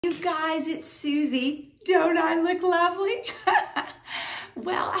you guys, it's Susie. Don't I look lovely?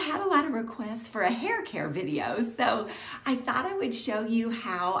 Well, I had a lot of requests for a hair care video, so I thought I would show you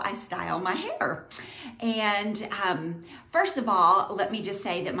how I style my hair. And first of all, let me just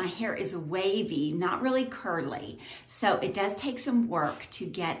say that my hair is wavy, not really curly. So it does take some work to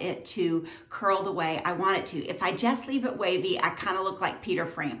get it to curl the way I want it to. If I just leave it wavy, I kind of look like Peter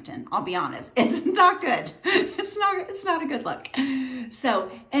Frampton. I'll be honest, it's not good. It's not a good look.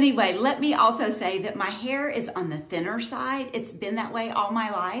 So anyway, let me also say that my hair is on the thinner side. It's been that way all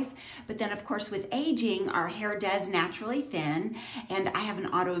my life. But then of course with aging, our hair does naturally thin, and I have an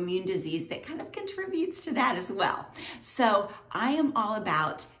autoimmune disease that kind of contributes to that as well. So I am all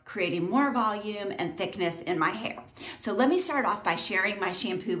about creating more volume and thickness in my hair. So let me start off by sharing my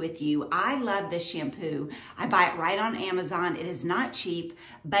shampoo with you. I love this shampoo. I buy it right on Amazon. It is not cheap,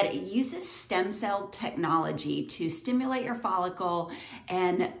 but it uses stem cell technology to stimulate your follicle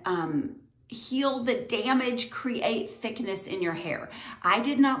and heal the damage, create thickness in your hair. I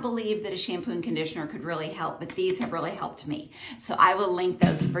did not believe that a shampoo and conditioner could really help, but these have really helped me. So I will link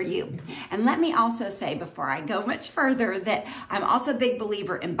those for you. And let me also say before I go much further that I'm also a big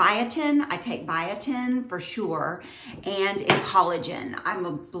believer in biotin. I take biotin for sure, and in collagen. I'm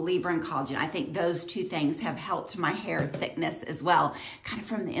a believer in collagen. I think those two things have helped my hair thickness as well, kind of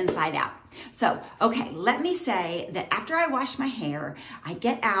from the inside out. So, okay, let me say that after I wash my hair, I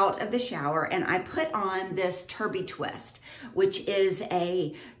get out of the shower and I put on this Turby Twist, which is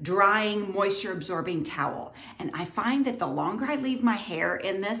a drying, moisture absorbing towel. And I find that the longer I leave my hair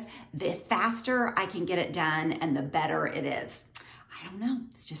in this, the faster I can get it done and the better it is. I don't know,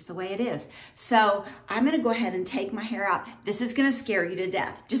 it's just the way it is. So I'm gonna go ahead and take my hair out. This is gonna scare you to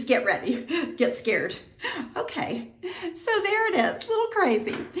death. Just get ready, get scared. Okay, so there it is, a little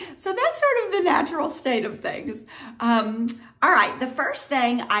crazy. So that's sort of the natural state of things. All right, the first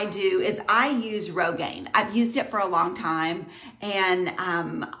thing I do is I use Rogaine. I've used it for a long time, and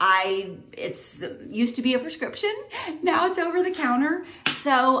it's used to be a prescription. Now it's over the counter.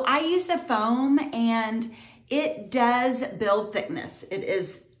 So I use the foam, and it does build thickness. It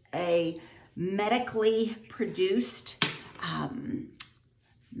is a medically produced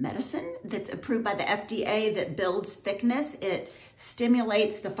medicine that's approved by the FDA that builds thickness. It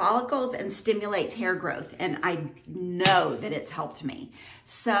stimulates the follicles and stimulates hair growth. And I know that it's helped me.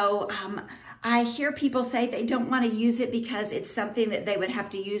 So I hear people say they don't want to use it because it's something that they would have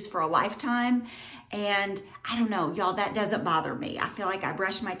to use for a lifetime. And I don't know, y'all, that doesn't bother me. I feel like I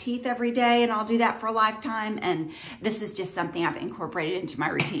brush my teeth every day and I'll do that for a lifetime. And this is just something I've incorporated into my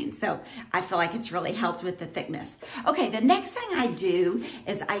routine. So I feel like it's really helped with the thickness. Okay, the next thing I do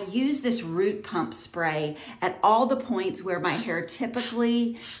is I use this root pump spray at all the points where my hair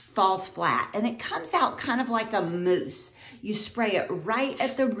typically falls flat. And it comes out kind of like a mousse. You spray it right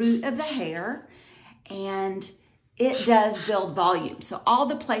at the root of the hair, and it does build volume. So all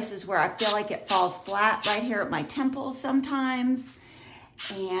the places where I feel like it falls flat, right here at my temples sometimes.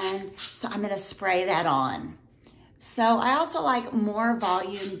 And so I'm gonna spray that on. So I also like more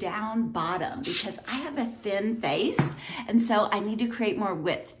volume down bottom because I have a thin face, and so I need to create more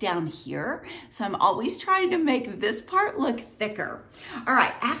width down here. So I'm always trying to make this part look thicker. All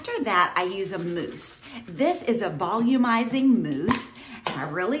right, after that, I use a mousse. This is a volumizing mousse, and I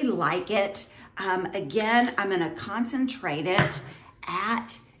really like it. Again, I'm gonna concentrate it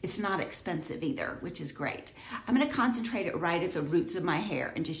at, it's not expensive either, which is great. I'm gonna concentrate it right at the roots of my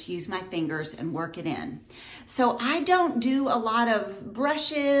hair and just use my fingers and work it in. So I don't do a lot of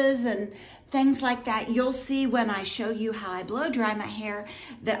brushes and things like that. You'll see when I show you how I blow dry my hair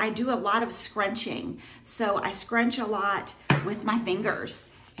that I do a lot of scrunching. So I scrunch a lot with my fingers,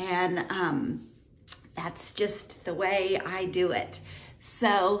 and that's just the way I do it.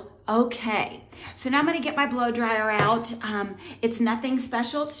 So, okay. So now I'm gonna get my blow dryer out. It's nothing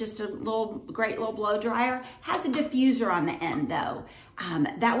special. It's just a great little blow dryer. Has a diffuser on the end though.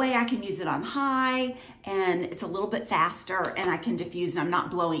 That way I can use it on high, and it's a little bit faster, and I can diffuse, and I'm not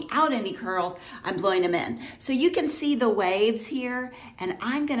blowing out any curls, I'm blowing them in. So you can see the waves here, and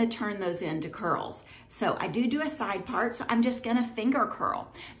I'm gonna turn those into curls. So I do a side part, so I'm just gonna finger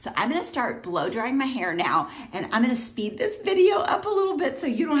curl. So I'm gonna start blow drying my hair now, and I'm gonna speed this video up a little bit so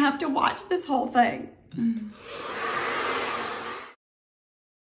you don't have to watch this whole thing.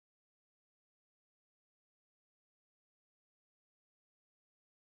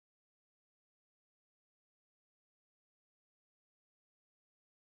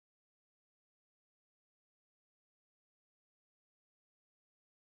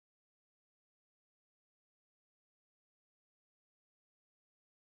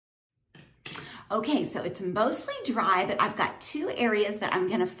 Okay, so it's mostly dry, but I've got two areas that I'm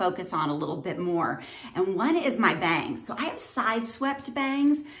gonna focus on a little bit more. And one is my bangs. So I have side swept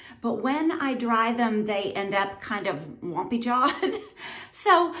bangs, but when I dry them, they end up kind of wompy jawed.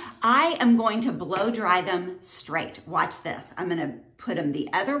 So I am going to blow dry them straight. Watch this. I'm gonna put them the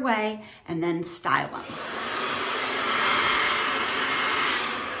other way and then style them.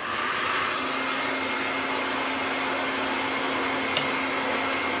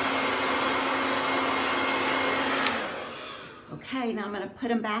 Okay, now I'm going to put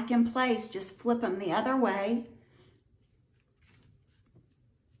them back in place. Just flip them the other way.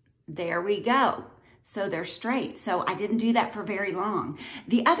 There we go. So they're straight. So I didn't do that for very long.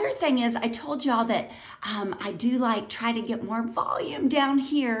 The other thing is I told y'all that I do try to get more volume down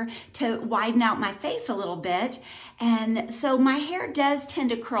here to widen out my face a little bit. And so my hair does tend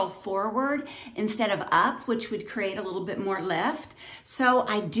to curl forward instead of up, which would create a little bit more lift. So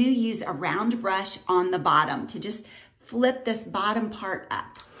I do use a round brush on the bottom to just flip this bottom part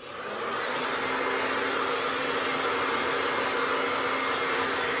up.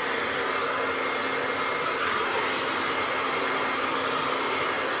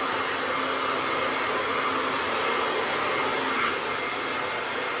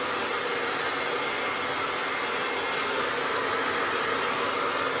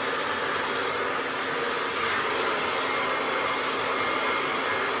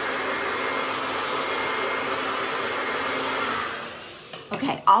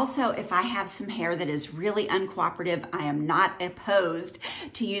 Okay, also, if I have some hair that is really uncooperative, I am not opposed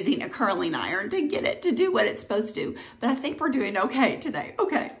to using a curling iron to get it to do what it's supposed to. But I think we're doing okay today.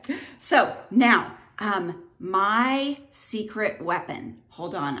 Okay, so now, my secret weapon.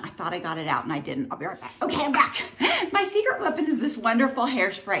 Hold on, I thought I got it out and I didn't. I'll be right back. Okay, I'm back. My secret weapon is this wonderful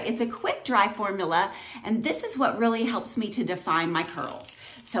hairspray. It's a quick dry formula, and this is what really helps me to define my curls.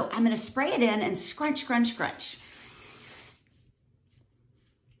 So I'm gonna spray it in and scrunch, scrunch, scrunch.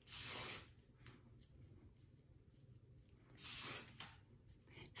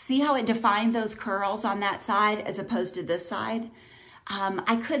 See how it defined those curls on that side as opposed to this side?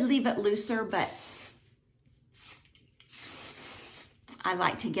 I could leave it looser, but I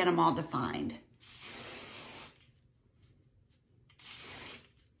like to get them all defined.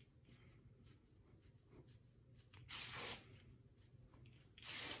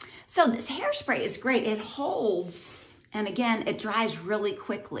 So this hairspray is great. It holds, and again, it dries really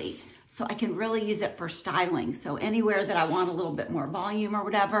quickly. So I can really use it for styling. So anywhere that I want a little bit more volume or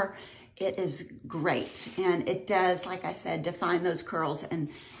whatever, it is great. And it does, like I said, define those curls. And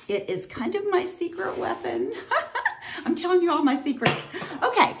it is kind of my secret weapon. I'm telling you all my secrets.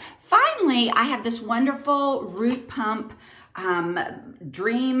 Okay, finally, I have this wonderful Root Pump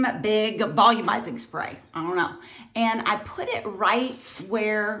Dream Big Volumizing Spray. I don't know. And I put it right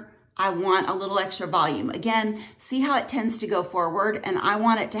where I want a little extra volume. Again, see how it tends to go forward, and I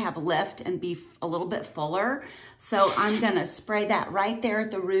want it to have lift and be a little bit fuller. So I'm gonna spray that right there at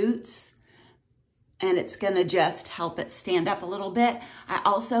the roots, and it's gonna just help it stand up a little bit. I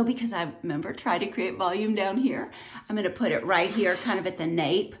also, because I remember try to create volume down here, I'm gonna put it right here, kind of at the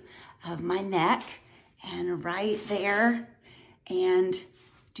nape of my neck, and right there, and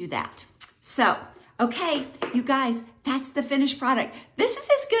do that. So, okay, you guys, that's the finished product. This is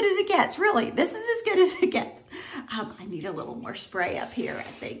as good as it gets, really. This is as good as it gets. I need a little more spray up here, I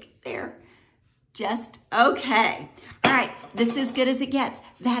think. There, just okay. All right, this is as good as it gets.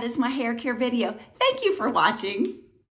 That is my hair care video. Thank you for watching.